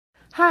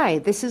Hi,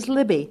 this is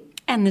Libby.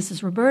 And this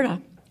is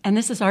Roberta. And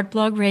this is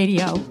ArtBlog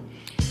Radio.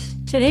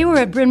 Today we're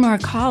at Bryn Mawr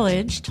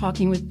College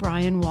talking with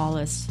Brian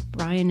Wallace.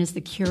 Brian is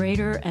the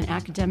curator and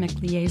academic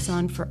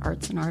liaison for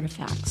arts and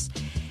artifacts.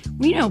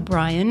 We know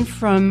Brian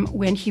from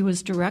when he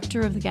was director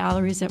of the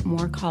galleries at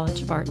Moore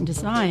College of Art and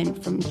Design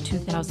from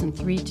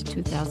 2003 to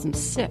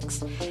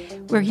 2006,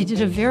 where he did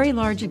a very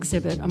large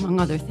exhibit, among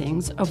other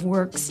things, of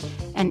works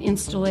and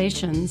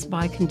installations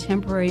by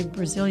contemporary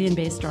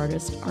Brazilian-based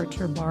artist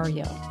Artur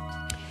Barrio.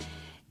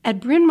 At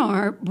Bryn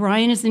Mawr,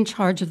 Brian is in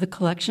charge of the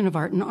collection of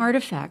art and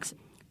artifacts.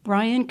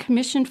 Brian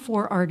commissioned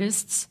 4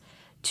 artists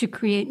to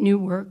create new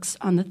works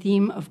on the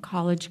theme of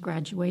college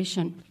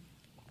graduation.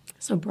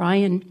 So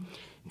Brian,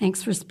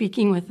 thanks for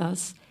speaking with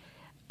us.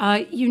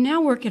 You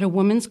now work at a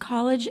women's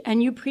college,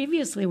 and you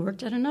previously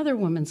worked at another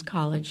women's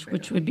college,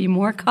 which would be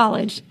Moore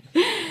College.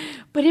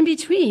 But in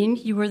between,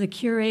 you were the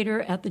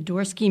curator at the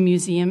Dorsky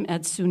Museum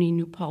at SUNY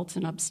New Paltz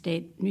in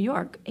upstate New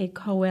York, a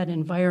co-ed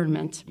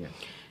environment. Yes.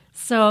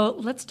 So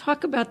let's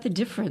talk about the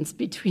difference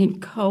between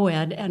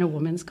co-ed and a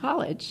women's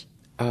college.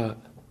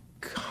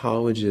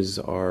 Colleges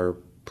are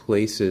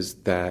places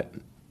that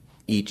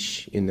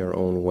each in their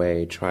own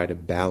way try to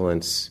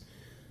balance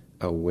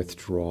a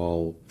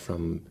withdrawal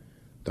from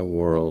the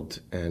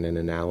world and an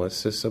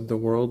analysis of the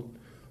world.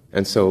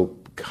 And so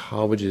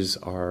colleges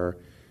are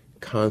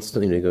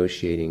constantly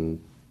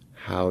negotiating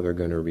how they're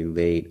going to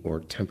relate or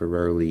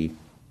temporarily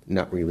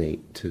not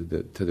relate to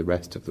the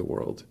rest of the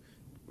world.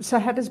 So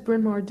how does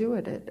Bryn Mawr do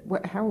it?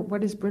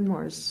 What is Bryn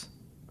Mawr's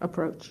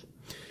approach?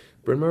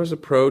 Bryn Mawr's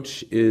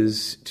approach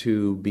is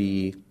to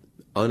be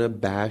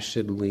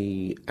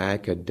unabashedly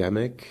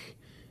academic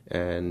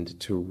and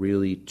to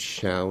really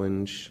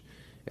challenge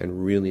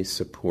and really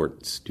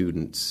support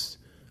students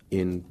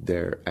in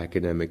their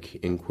academic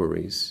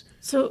inquiries.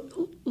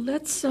 So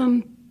let's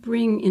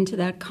bring into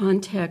that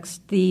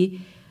context the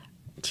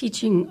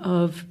teaching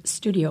of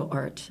studio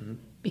art,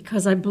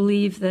 because I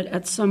believe that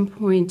at some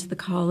point the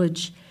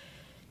college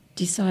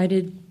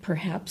decided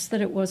perhaps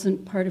that it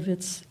wasn't part of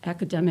its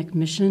academic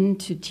mission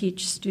to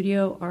teach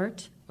studio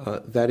art?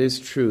 That is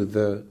true.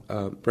 The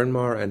Bryn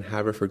Mawr and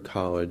Haverford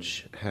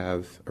College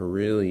have a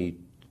really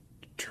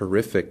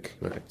terrific,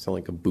 I sound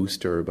like a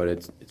booster, but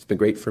it's been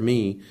great for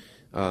me.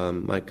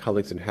 My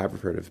colleagues in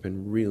Haverford have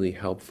been really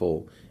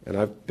helpful, and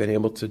I've been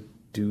able to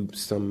do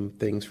some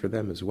things for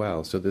them as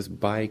well. So this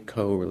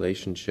bi-co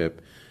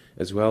relationship,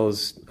 as well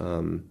as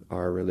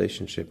our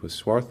relationship with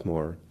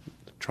Swarthmore,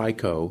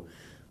 Trico,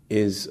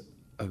 is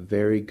a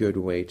very good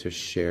way to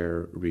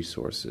share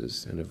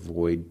resources and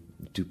avoid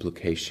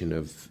duplication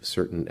of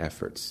certain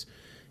efforts.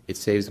 It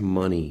saves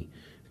money.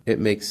 It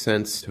makes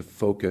sense to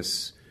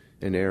focus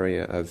an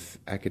area of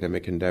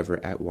academic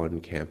endeavor at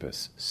one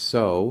campus.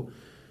 So,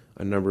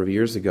 a number of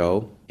years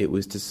ago, it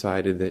was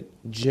decided that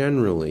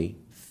generally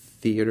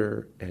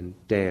theater and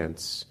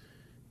dance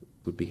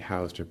would be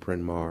housed at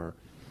Bryn Mawr.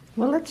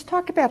 Well, let's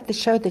talk about the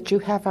show that you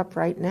have up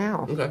right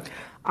now. Okay.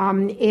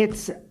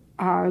 It's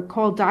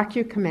called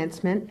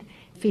Docu-Commencement.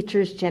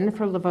 Features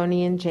Jennifer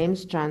Livonian,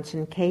 James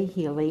Johnson, Kay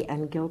Healy,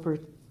 and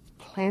Gilbert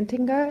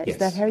Plantinga. Is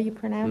that how you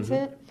pronounce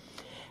it?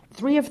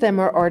 3 of them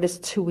are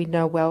artists who we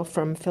know well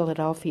from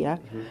Philadelphia.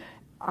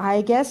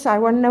 I guess I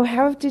want to know,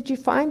 how did you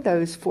find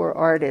those 4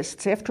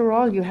 artists? After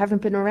all, you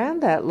haven't been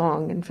around that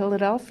long in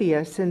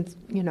Philadelphia since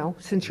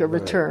your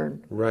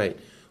return. Right.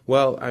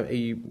 Well,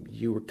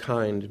 you were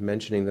kind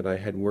mentioning that I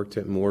had worked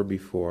at Moore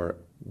before.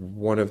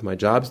 One of my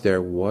jobs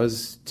there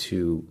was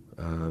to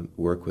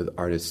work with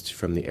artists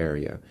from the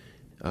area.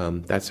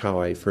 That's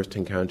how I first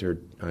encountered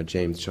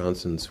James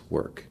Johnson's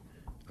work.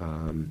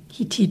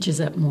 He teaches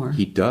at Moore.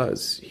 He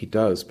does.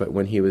 But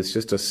when he was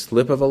just a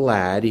slip of a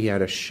lad, he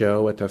had a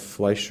show at the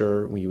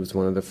Fleischer. He was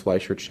one of the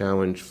Fleischer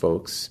Challenge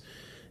folks,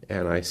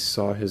 and I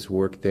saw his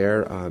work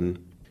there,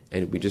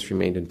 and we just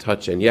remained in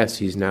touch. And yes,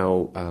 he's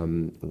now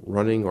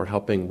running or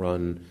helping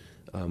run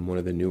one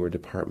of the newer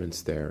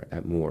departments there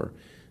at Moore.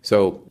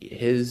 So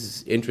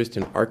his interest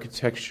in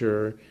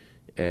architecture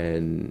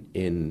and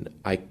in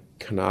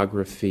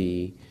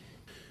iconography.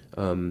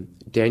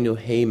 Daniel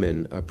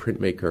Heyman, a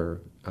printmaker,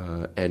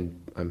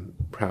 and I'm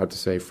proud to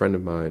say a friend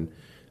of mine,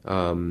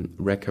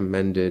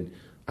 recommended,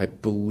 I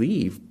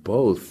believe,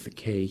 both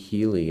Kay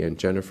Healy and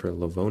Jennifer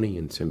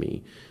Livonian to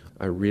me.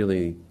 I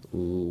really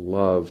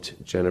loved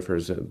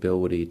Jennifer's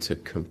ability to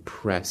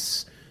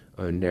compress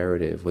a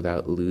narrative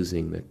without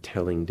losing the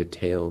telling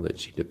detail that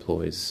she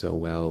deploys so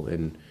well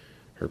in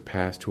her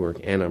past work,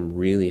 and I'm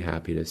really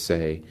happy to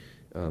say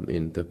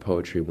in the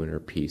Poetry Winner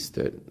piece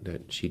that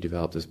she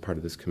developed as part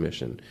of this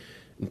commission.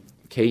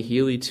 Kay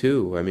Healy,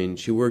 too. I mean,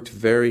 she worked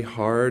very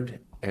hard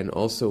and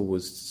also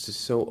was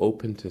so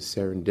open to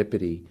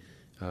serendipity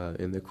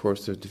in the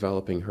course of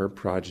developing her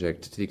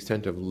project, to the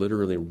extent of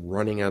literally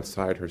running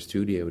outside her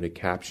studio to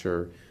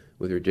capture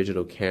with her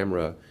digital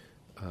camera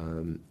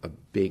a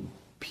big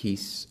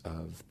piece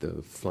of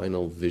the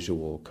final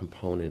visual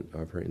component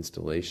of her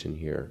installation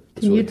here.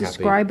 Can you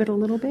describe it a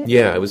little bit?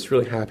 Yeah, I was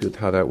really happy with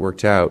how that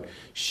worked out.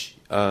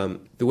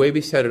 The way we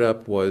set it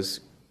up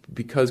was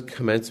because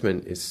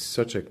commencement is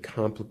such a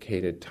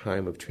complicated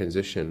time of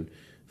transition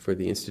for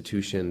the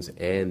institutions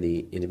and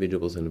the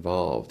individuals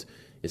involved,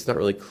 it's not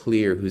really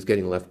clear who's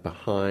getting left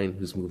behind,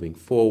 who's moving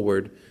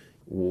forward,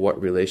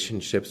 what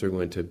relationships are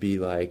going to be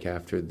like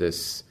after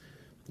this,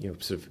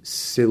 sort of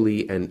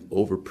silly and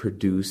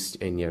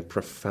overproduced and yet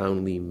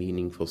profoundly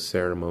meaningful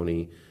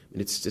ceremony.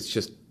 It's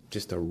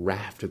just a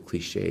raft of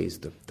cliches,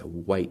 the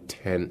white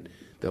tent,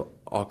 the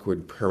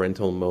awkward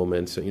parental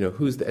moments.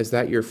 Is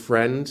that your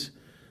friend?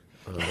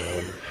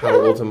 How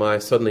old am I?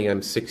 Suddenly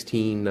I'm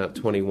 16, not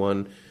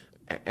 21.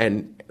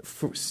 And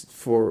for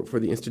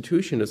the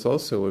institution, it's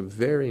also a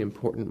very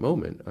important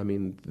moment. I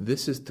mean,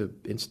 this is the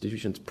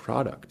institution's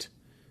product.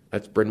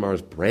 That's Bryn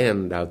Mawr's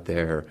brand out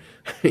there.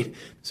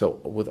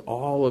 So with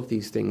all of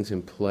these things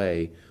in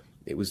play,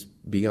 it was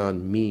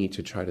beyond me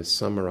to try to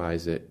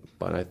summarize it,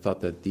 but I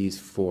thought that these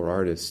four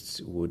artists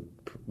would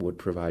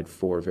provide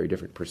four very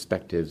different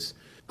perspectives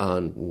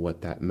on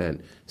what that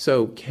meant.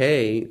 So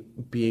Kay,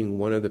 being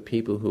one of the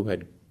people who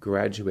had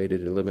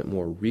graduated a little bit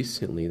more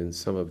recently than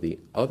some of the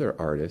other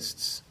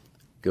artists,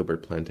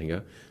 Gilbert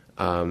Plantinga,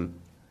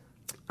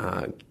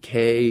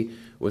 Kay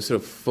was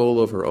sort of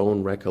full of her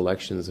own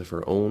recollections of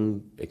her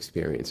own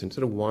experience and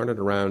sort of wandered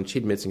around. She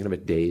admits in kind of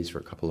a daze for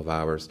a couple of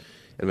hours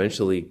and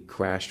eventually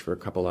crashed for a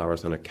couple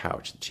hours on a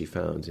couch that she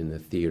found in the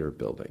theater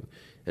building.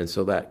 And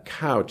so that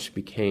couch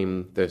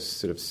became this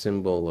sort of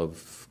symbol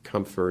of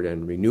comfort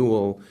and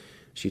renewal.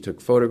 She took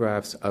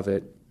photographs of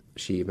it.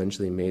 She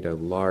eventually made a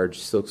large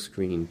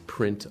silkscreen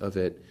print of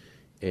it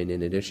in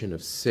an edition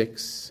of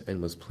 6 and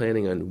was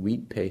planning on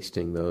wheat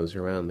pasting those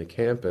around the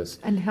campus.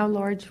 And how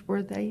large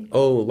were they?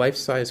 Oh,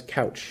 life-size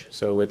couch.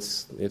 So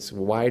it's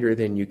wider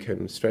than you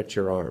can stretch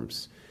your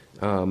arms.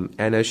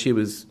 And as she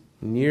was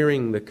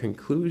nearing the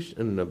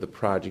conclusion of the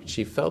project,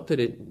 she felt that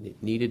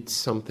it needed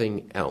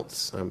something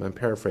else. I'm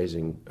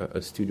paraphrasing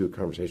a studio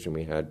conversation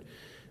we had.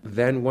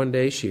 Then one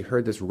day she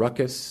heard this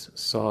ruckus,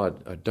 saw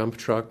a dump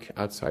truck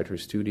outside her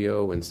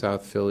studio in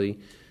South Philly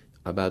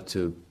about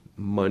to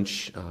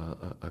munch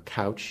a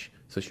couch.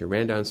 So she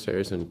ran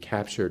downstairs and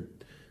captured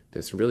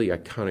this really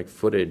iconic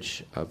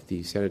footage of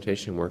the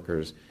sanitation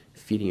workers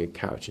feeding a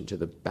couch into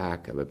the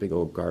back of a big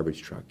old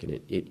garbage truck. And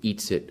it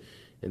eats it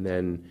and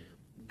then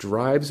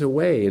drives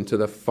away into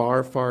the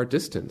far, far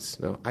distance.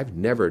 Now, I've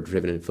never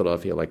driven in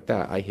Philadelphia like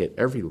that. I hit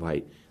every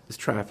light. There's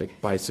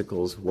traffic,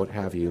 bicycles, what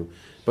have you.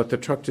 But the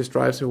truck just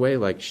drives away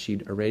like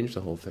she'd arranged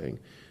the whole thing.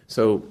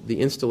 So the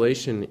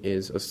installation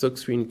is a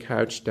silkscreen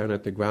couch down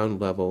at the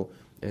ground level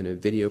and a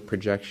video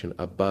projection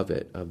above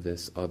it of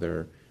this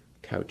other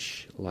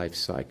couch life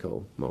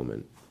cycle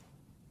moment.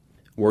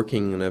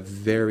 Working in a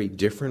very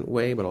different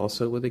way, but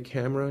also with a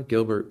camera,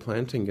 Gilbert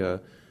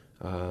Plantinga.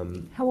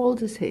 How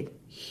old is he?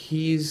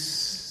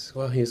 He's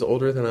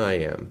older than I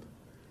am.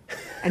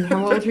 And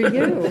how old are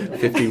you?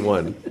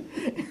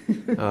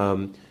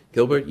 51.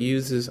 Gilbert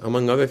uses,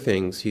 among other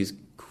things, he's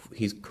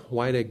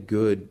quite a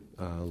good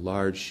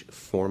large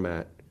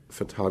format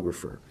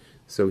photographer.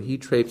 So he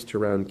traipsed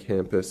around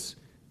campus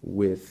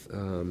with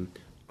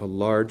a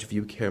large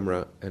view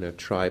camera and a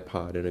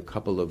tripod and a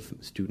couple of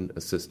student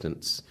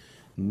assistants.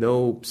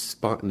 No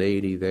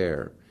spontaneity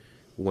there.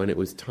 When it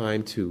was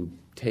time to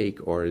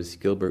take, or as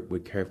Gilbert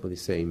would carefully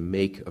say,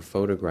 make a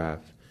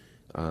photograph,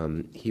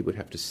 he would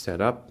have to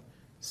set up,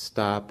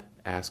 stop,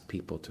 ask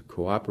people to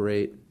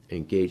cooperate,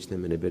 engage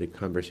them in a bit of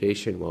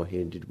conversation while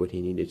he did what he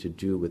needed to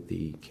do with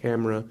the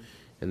camera,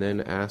 and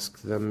then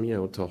ask them,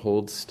 to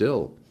hold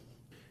still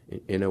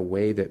in a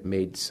way that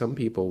made some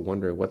people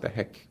wonder what the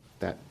heck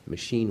that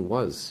machine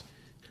was.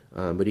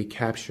 But he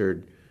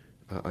captured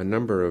a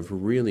number of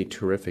really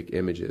terrific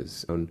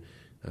images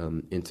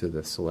into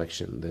the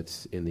selection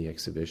that's in the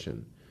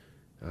exhibition.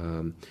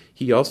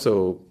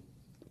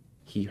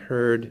 He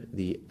heard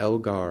the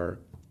Elgar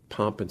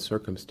Pomp and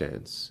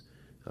Circumstance,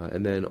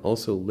 and then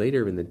also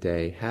later in the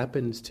day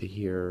happens to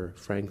hear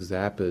Frank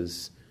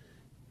Zappa's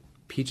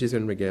Peaches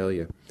and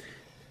Regalia.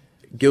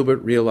 Gilbert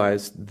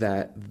realized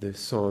that the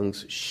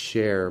songs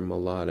share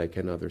melodic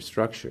and other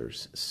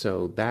structures,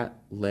 so that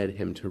led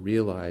him to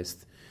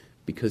realize,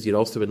 because he'd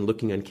also been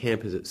looking on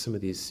campus at some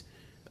of these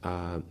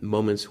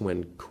moments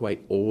when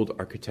quite old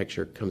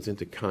architecture comes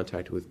into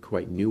contact with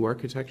quite new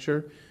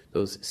architecture,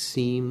 those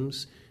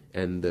seams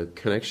and the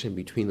connection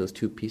between those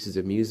two pieces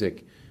of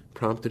music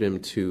prompted him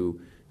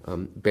to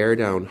bear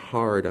down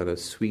hard on a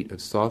suite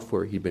of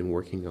software he'd been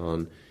working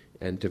on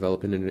and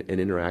develop an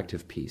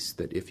interactive piece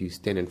that if you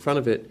stand in front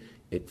of it,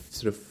 it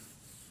sort of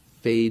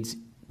fades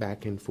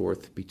back and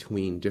forth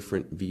between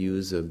different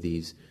views of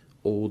these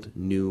old,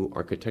 new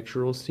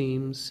architectural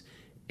seams,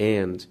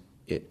 and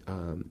it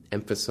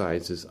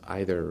emphasizes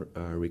either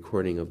a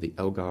recording of the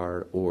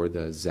Elgar or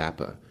the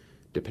Zappa,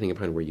 depending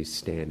upon where you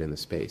stand in the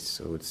space.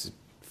 So it's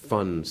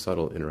fun,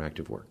 subtle,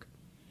 interactive work.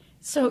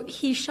 So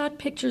he shot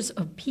pictures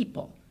of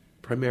people.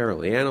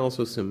 Primarily, and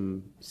also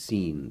some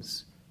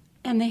scenes.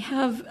 And they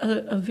have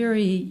a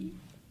very,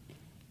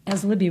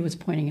 as Libby was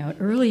pointing out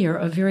earlier,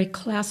 a very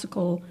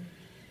classical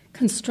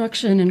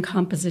construction and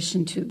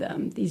composition to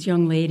them. These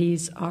young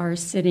ladies are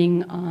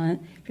sitting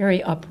on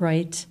very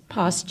upright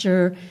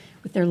posture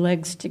with their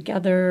legs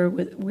together,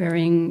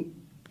 wearing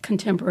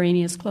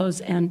contemporaneous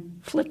clothes and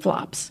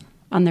flip-flops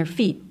on their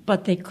feet,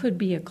 but they could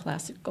be a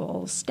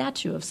classical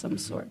statue of some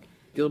sort.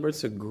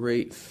 Gilbert's a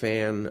great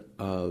fan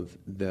of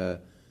the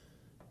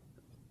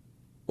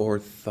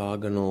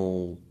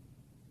orthogonal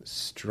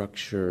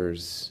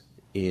structures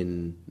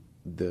in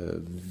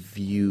the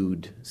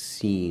viewed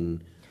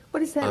scene. What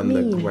does that on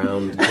mean? The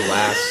ground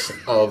glass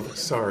of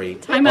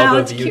Time of out,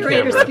 a view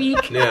curator camera.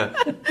 speak. Yeah,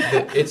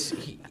 it's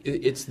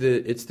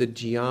the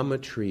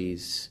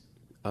geometries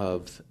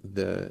of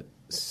the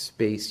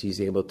space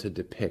he's able to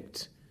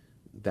depict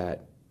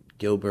that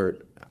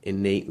Gilbert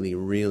innately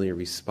really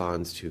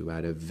responds to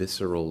at a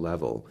visceral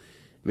level.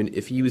 I mean,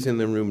 if he was in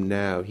the room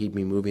now, he'd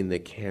be moving the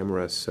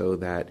camera so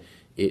that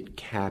it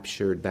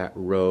captured that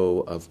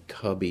row of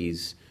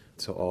cubbies,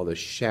 so all the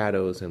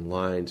shadows and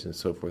lines and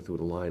so forth would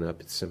line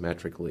up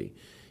symmetrically.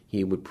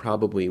 He would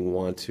probably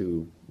want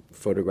to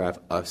photograph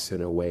us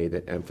in a way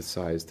that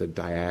emphasized the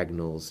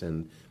diagonals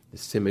and the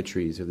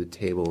symmetries of the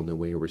table and the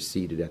way we're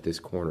seated at this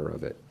corner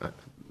of it.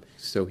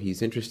 So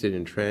he's interested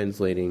in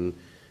translating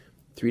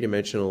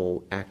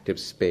three-dimensional active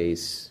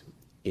space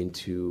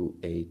into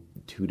a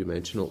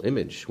two-dimensional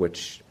image,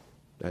 which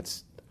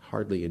that's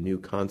hardly a new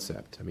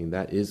concept. I mean,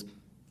 that is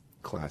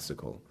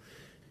classical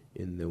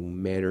in the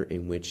manner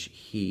in which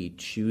he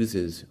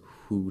chooses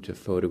who to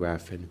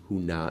photograph and who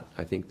not.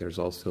 I think there's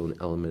also an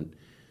element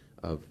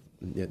of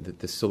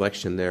the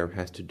selection there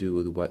has to do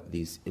with what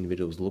these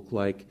individuals look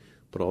like,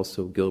 but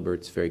also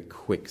Gilbert's very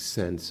quick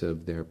sense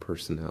of their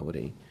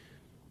personality.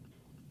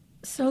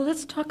 So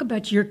let's talk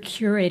about your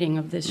curating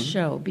of this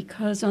show,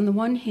 because on the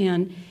one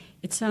hand,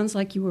 it sounds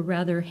like you were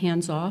rather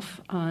hands-off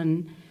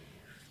on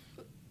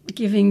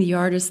giving the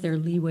artists their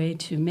leeway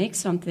to make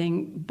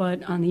something,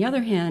 but on the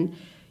other hand,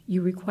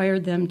 you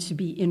required them to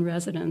be in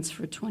residence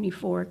for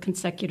 24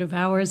 consecutive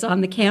hours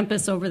on the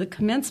campus over the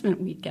commencement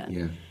weekend.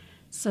 Yeah.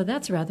 So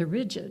that's rather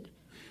rigid.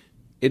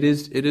 It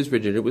is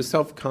rigid. It was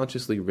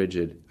self-consciously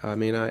rigid. I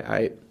mean,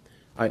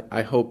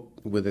 I hope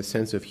with a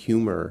sense of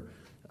humor,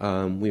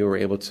 we were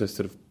able to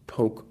sort of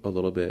poke a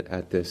little bit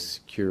at this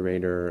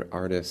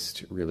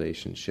curator-artist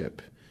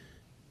relationship.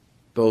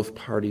 Both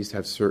parties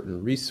have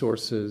certain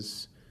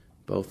resources.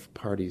 Both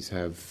parties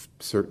have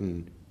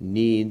certain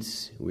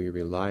needs. We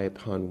rely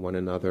upon one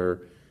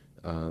another.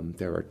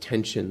 There are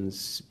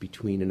tensions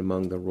between and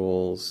among the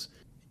roles.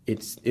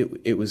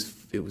 It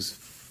was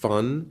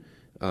fun,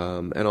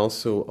 and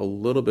also a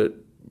little bit,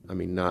 I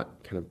mean,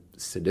 not kind of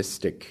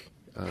sadistic,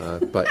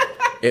 but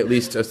at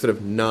least a sort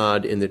of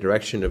nod in the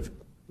direction of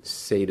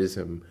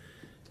sadism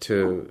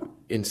to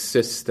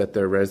insist that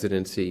their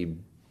residency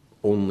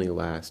only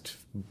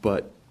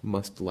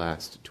must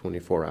last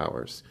 24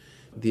 hours.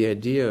 The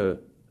idea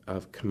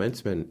of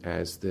commencement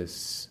as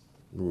this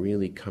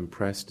really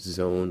compressed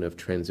zone of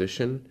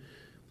transition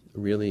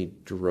really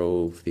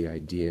drove the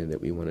idea that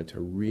we wanted to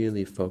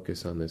really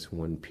focus on this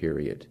one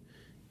period.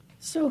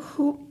 So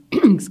who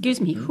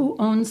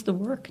owns the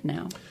work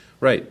now?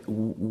 Right.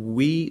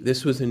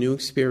 This was a new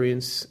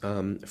experience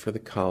for the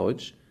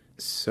college,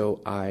 so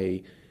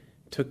I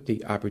took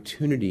the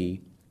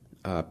opportunity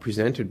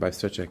presented by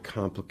such a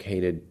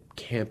complicated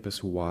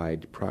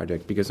campus-wide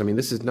project, because, I mean,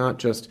 this is not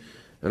just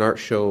an art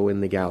show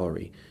in the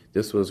gallery.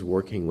 This was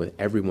working with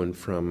everyone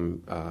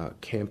from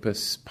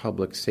campus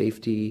public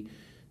safety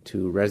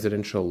to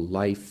residential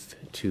life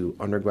to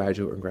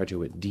undergraduate and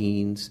graduate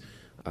deans,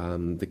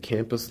 the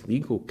campus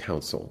legal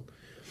council.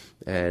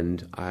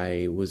 And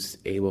I was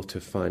able to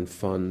find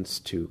funds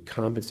to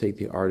compensate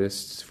the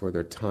artists for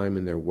their time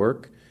and their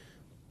work,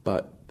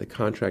 but the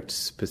contract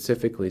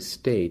specifically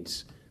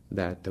states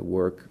that the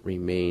work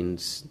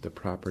remains the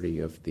property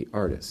of the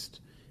artist.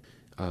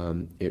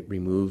 It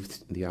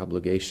removed the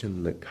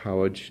obligation that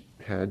college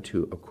had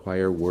to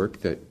acquire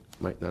work that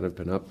might not have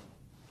been up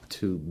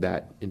to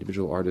that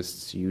individual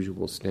artist's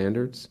usual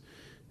standards.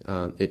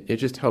 It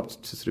just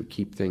helped to sort of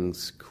keep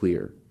things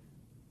clear.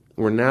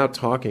 We're now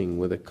talking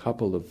with a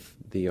couple of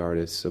the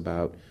artists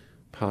about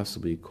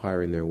possibly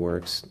acquiring their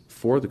works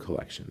for the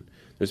collection.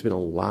 There's been a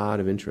lot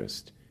of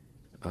interest.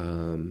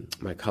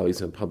 My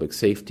colleagues in public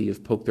safety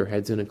have poked their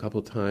heads in a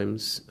couple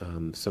times.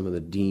 Some of the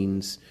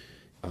deans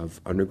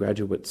of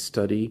undergraduate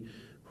study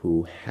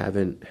who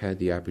haven't had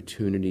the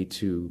opportunity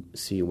to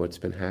see what's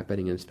been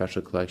happening in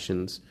special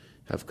collections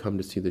have come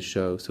to see the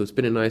show. So it's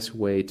been a nice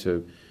way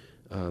to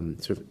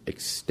sort of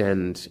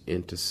extend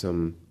into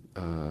some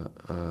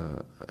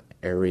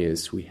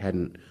areas we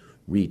hadn't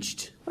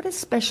reached. What does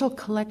special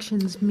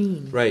collections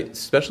mean? Right.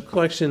 Special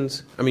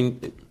collections, I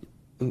mean,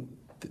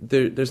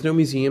 there's no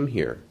museum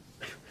here.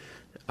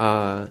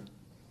 And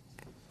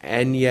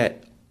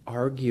yet,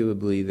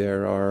 arguably,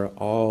 there are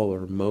all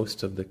or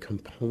most of the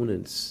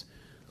components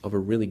of a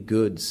really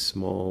good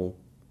small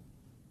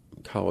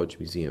college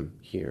museum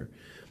here.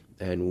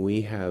 And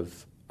we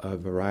have a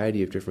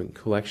variety of different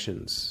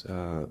collections,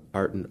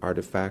 art and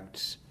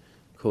artifacts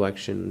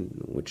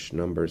collection, which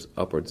numbers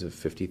upwards of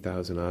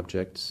 50,000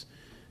 objects,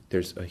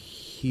 There's a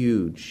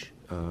huge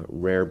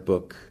rare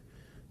book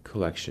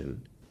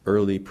collection,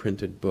 early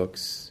printed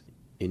books,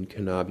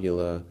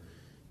 incunabula,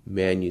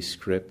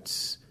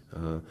 manuscripts.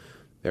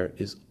 There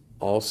is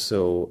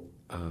also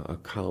a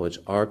college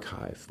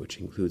archive, which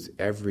includes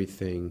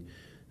everything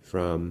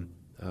from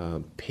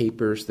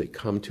papers that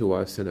come to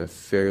us in a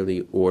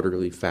fairly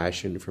orderly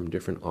fashion from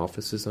different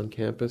offices on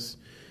campus,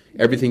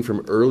 everything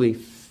from early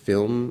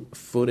film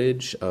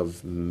footage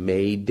of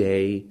May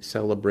Day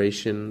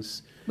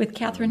celebrations. With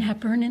Katharine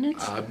Hepburn in it?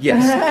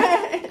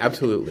 Yes,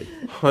 absolutely.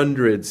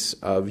 Hundreds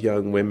of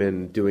young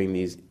women doing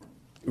these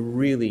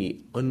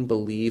really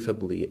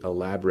unbelievably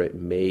elaborate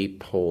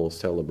maypole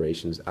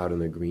celebrations out on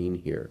the green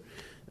here.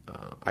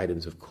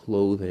 Items of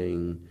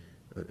clothing,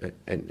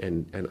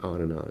 and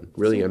on and on.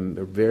 Really a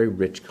very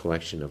rich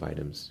collection of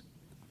items.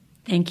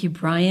 Thank you,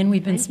 Brian.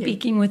 We've been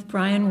speaking with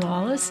Brian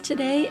Wallace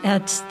today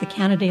at the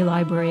Canada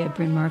Library at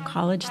Bryn Mawr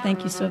College.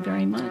 Thank you so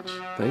very much.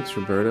 Thanks,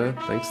 Roberta.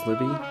 Thanks,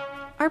 Libby.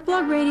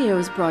 ArtBlog Radio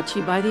is brought to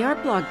you by the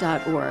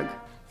ArtBlog.org.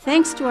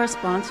 Thanks to our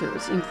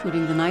sponsors,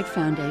 including the Knight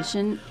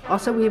Foundation.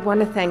 Also, we want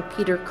to thank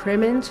Peter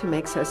Crimmins, who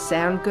makes us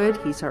sound good.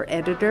 He's our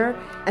editor.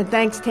 And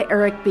thanks to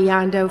Eric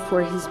Biondo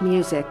for his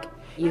music.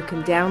 You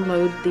can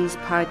download these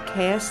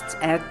podcasts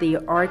at the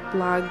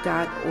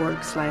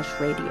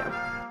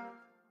artblog.org/radio.